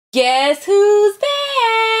Guess who's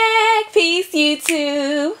back? Peace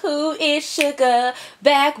YouTube. Who is Sugar?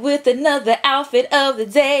 Back with another outfit of the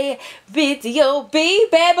day video, baby,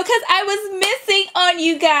 because I was missing on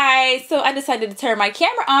you guys. So I decided to turn my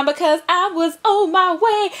camera on because I was on my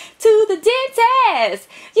way to the dentist.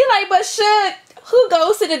 You're like, but Shug, who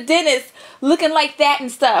goes to the dentist looking like that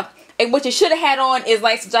and stuff? And what you should have had on is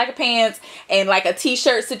like some jacket pants and like a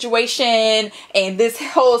t-shirt situation and this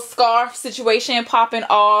whole scarf situation popping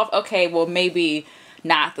off. Okay, well maybe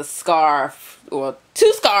not the scarf or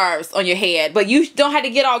two scarves on your head, but you don't have to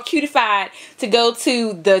get all cutified to go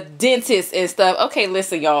to the dentist and stuff. Okay,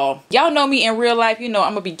 listen y'all. Y'all know me in real life. You know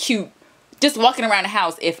I'm gonna be cute just walking around the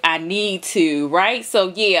house if I need to, right?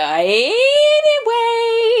 So yeah, anyway,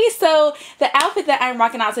 so the outfit that I'm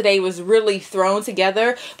rocking out today was really thrown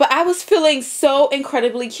together, but I was feeling so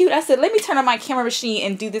incredibly cute. I said, let me turn on my camera machine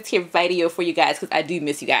and do this here video for you guys because I do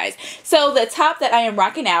miss you guys. So the top that I am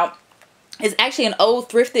rocking out is actually an old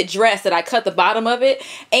thrifted dress that I cut the bottom of it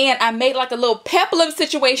and I made like a little peplum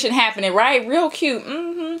situation happening, right? Real cute.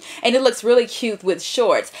 And it looks really cute with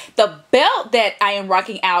shorts. The belt that I am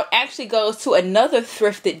rocking out actually goes to another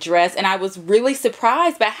thrifted dress and I was really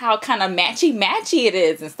surprised by how kind of matchy it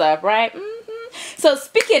is and stuff, right? So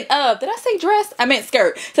speaking of, did I say dress? I meant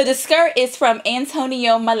skirt. So the skirt is from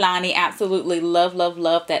Melani. Absolutely love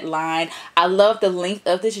that line. I love the length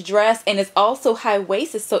of this dress and it's also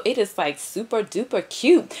high-waisted, so it is like super duper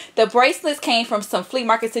cute. The bracelets came from some flea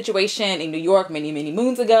market situation in New York many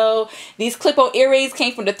moons ago. These clip-on earrings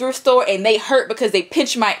came from the thrift store and they hurt because they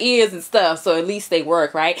pinch my ears and stuff, so at least they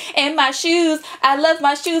work, right? And my shoes, I love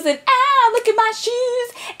my shoes, and look at my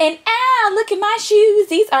shoes, and look at my shoes.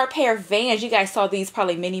 These are a pair of Vans. You guys saw these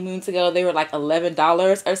probably many moons ago. They were like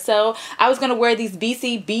 $11 or so. I was gonna wear these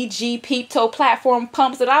BG peep toe platform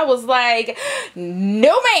pumps and I was like,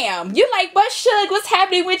 no ma'am. You're like, but Shug, what's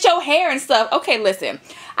happening with your hair and stuff? Okay, listen,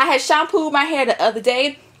 I had shampooed my hair the other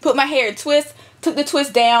day, put my hair in twists, took the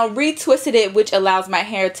twist down, retwisted it, which allows my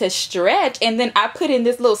hair to stretch, and then I put in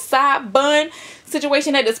this little side bun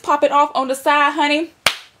situation that is popping off on the side, honey.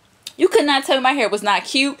 You could not tell me my hair was not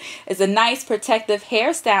cute. It's a nice protective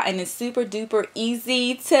hairstyle and it's super duper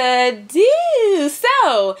easy to do.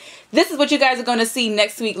 So this is what you guys are going to see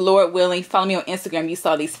next week, Lord willing. Follow me on Instagram. You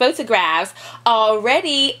saw these photographs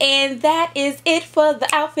already. And that is it for the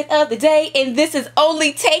outfit of the day. And this is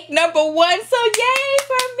only take number 1. So yay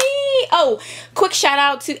for me. Oh, quick shout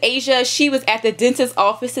out to Asia. She was at the dentist's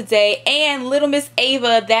office today. And little Miss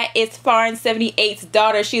Ava, that is Foreign 78's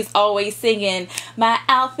daughter. She's always singing my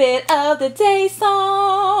outfit of the day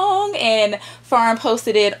song. And Foreign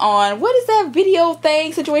posted it on, what is that video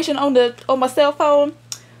thing situation on my cell phone?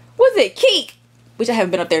 Was it Keek? Which I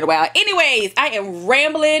haven't been up there in a while. Anyways, I am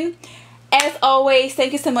rambling. As always,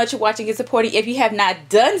 thank you so much for watching and supporting. If you have not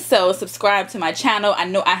done so, subscribe to my channel. I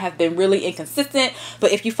know I have been really inconsistent,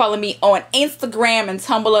 but if you follow me on Instagram and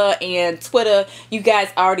Tumblr and Twitter, you guys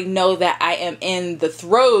already know that I am in the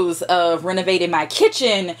throes of renovating my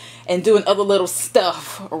kitchen and doing other little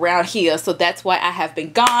stuff around here. So that's why I have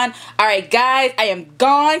been gone. All right, guys, I am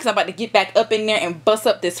gone because I'm about to get back up in there and bust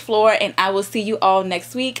up this floor, and I will see you all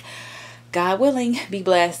next week. God willing, be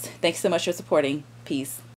blessed. Thanks so much for supporting. Peace.